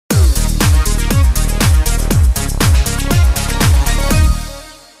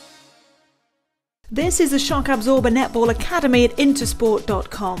This is the Shock Absorber Netball Academy at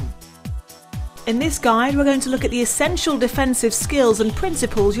intersport.com. In this guide we're going to look at the essential defensive skills and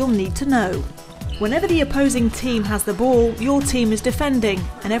principles you'll need to know. Whenever the opposing team has the ball, your team is defending,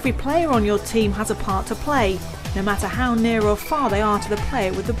 and every player on your team has a part to play, no matter how near or far they are to the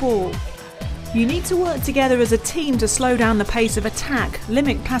player with the ball. You need to work together as a team to slow down the pace of attack,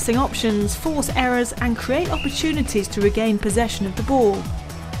 limit passing options, force errors and create opportunities to regain possession of the ball.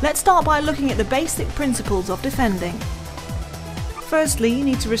 Let's start by looking at the basic principles of defending. Firstly, you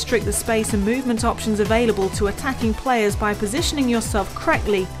need to restrict the space and movement options available to attacking players by positioning yourself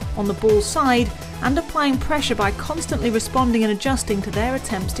correctly on the ball side and applying pressure by constantly responding and adjusting to their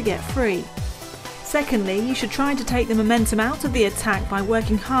attempts to get free. Secondly, you should try to take the momentum out of the attack by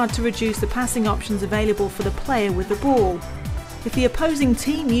working hard to reduce the passing options available for the player with the ball. If the opposing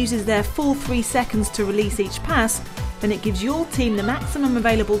team uses their full 3 seconds to release each pass, then it gives your team the maximum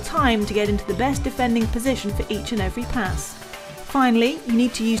available time to get into the best defending position for each and every pass. Finally, you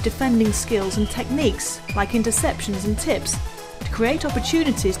need to use defending skills and techniques, like interceptions and tips, to create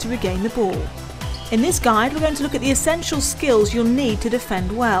opportunities to regain the ball. In this guide, we're going to look at the essential skills you'll need to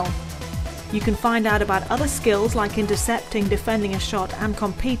defend well. You can find out about other skills like intercepting, defending a shot and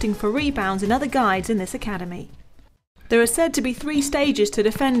competing for rebounds in other guides in this academy. There are said to be 3 stages to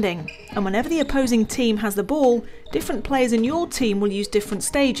defending, and whenever the opposing team has the ball, different players in your team will use different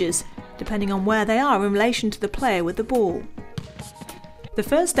stages, depending on where they are in relation to the player with the ball. The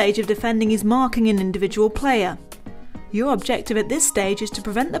first stage of defending is marking an individual player. Your objective at this stage is to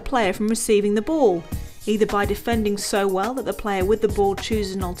prevent the player from receiving the ball, either by defending so well that the player with the ball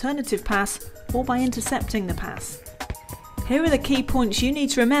chooses an alternative pass, or by intercepting the pass. Here are the key points you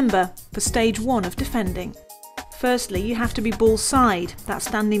need to remember for stage 1 of defending. Firstly, you have to be ball side, that's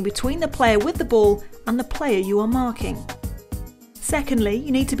standing between the player with the ball and the player you are marking. Secondly,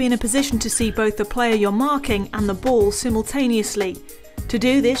 you need to be in a position to see both the player you're marking and the ball simultaneously. To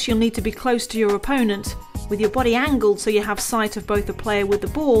do this, you'll need to be close to your opponent, with your body angled so you have sight of both the player with the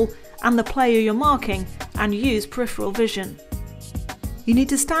ball and the player you're marking, and use peripheral vision. You need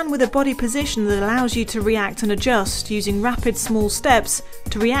to stand with a body position that allows you to react and adjust, using rapid small steps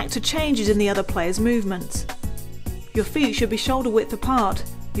to react to changes in the other player's movements. Your feet should be shoulder width apart,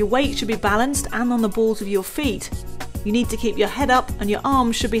 your weight should be balanced and on the balls of your feet. You need to keep your head up and your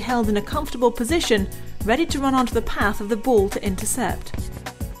arms should be held in a comfortable position, ready to run onto the path of the ball to intercept.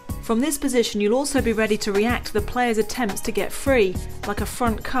 From this position you'll also be ready to react to the player's attempts to get free, like a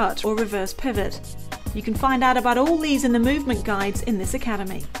front cut or reverse pivot. You can find out about all these in the movement guides in this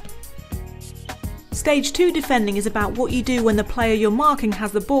academy. Stage 2 defending is about what you do when the player you're marking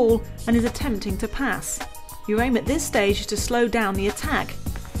has the ball and is attempting to pass. Your aim at this stage is to slow down the attack,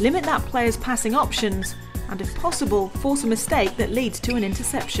 limit that player's passing options, and if possible, force a mistake that leads to an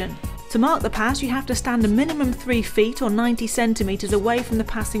interception. To mark the pass, you have to stand a minimum 3 feet or 90 centimeters away from the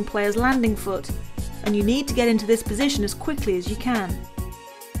passing player's landing foot, and you need to get into this position as quickly as you can.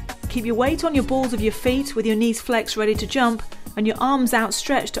 Keep your weight on your balls of your feet with your knees flexed ready to jump and your arms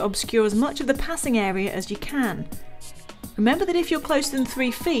outstretched to obscure as much of the passing area as you can. Remember that if you're closer than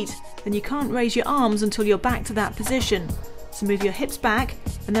 3 feet, then you can't raise your arms until you're back to that position. So move your hips back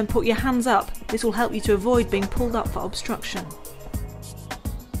and then put your hands up. This will help you to avoid being pulled up for obstruction.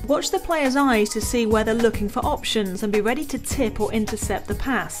 Watch the player's eyes to see where they're looking for options and be ready to tip or intercept the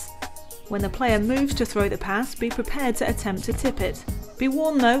pass. When the player moves to throw the pass, be prepared to attempt to tip it. Be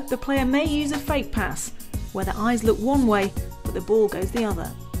warned though, the player may use a fake pass, where the eyes look one way but the ball goes the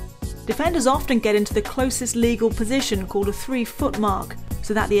other. Defenders often get into the closest legal position called a 3-foot mark,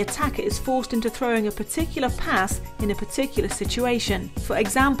 so that the attacker is forced into throwing a particular pass in a particular situation. For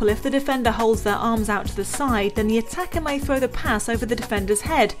example, if the defender holds their arms out to the side, then the attacker may throw the pass over the defender's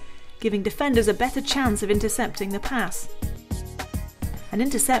head, giving defenders a better chance of intercepting the pass. An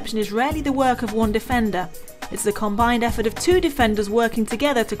interception is rarely the work of one defender. It's the combined effort of 2 defenders working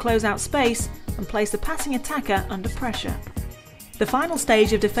together to close out space and place the passing attacker under pressure. The final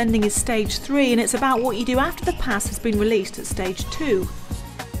stage of defending is stage 3, and it's about what you do after the pass has been released at stage 2.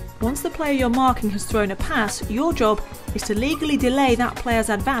 Once the player you're marking has thrown a pass, your job is to legally delay that player's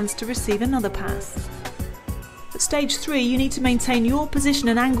advance to receive another pass. At stage 3, you need to maintain your position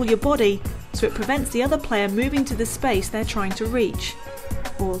and angle your body so it prevents the other player moving to the space they're trying to reach.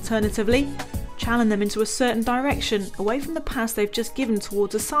 Or alternatively, challenge them into a certain direction away from the pass they've just given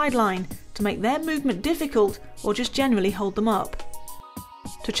towards a sideline to make their movement difficult or just generally hold them up.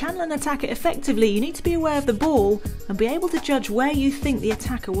 To channel an attacker effectively, you need to be aware of the ball and be able to judge where you think the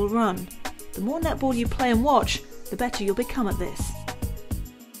attacker will run. The more netball you play and watch, the better you'll become at this.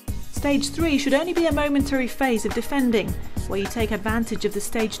 Stage 3 should only be a momentary phase of defending, where you take advantage of the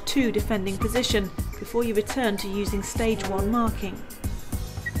Stage 2 defending position before you return to using Stage 1 marking.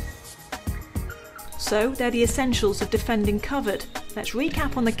 So, they're the essentials of defending covered. Let's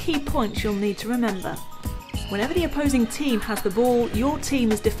recap on the key points you'll need to remember. Whenever the opposing team has the ball, your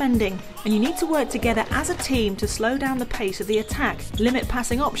team is defending, and you need to work together as a team to slow down the pace of the attack, limit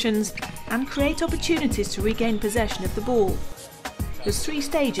passing options, and create opportunities to regain possession of the ball. There's 3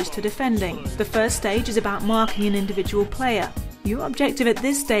 stages to defending. The first stage is about marking an individual player. Your objective at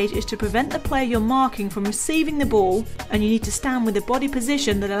this stage is to prevent the player you're marking from receiving the ball, and you need to stand with a body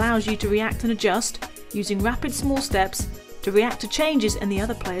position that allows you to react and adjust, using rapid small steps to react to changes in the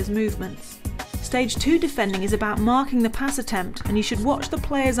other player's movements. Stage 2 defending is about marking the pass attempt, and you should watch the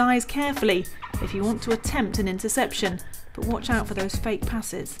player's eyes carefully if you want to attempt an interception, but watch out for those fake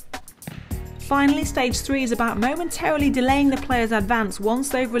passes. Finally, Stage 3 is about momentarily delaying the player's advance once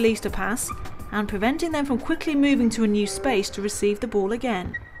they've released a pass and preventing them from quickly moving to a new space to receive the ball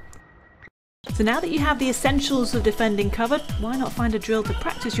again. So now that you have the essentials of defending covered, why not find a drill to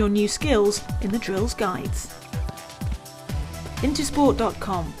practice your new skills in the drills guides?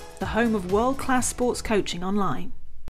 Intersport.com, the home of world-class sports coaching online.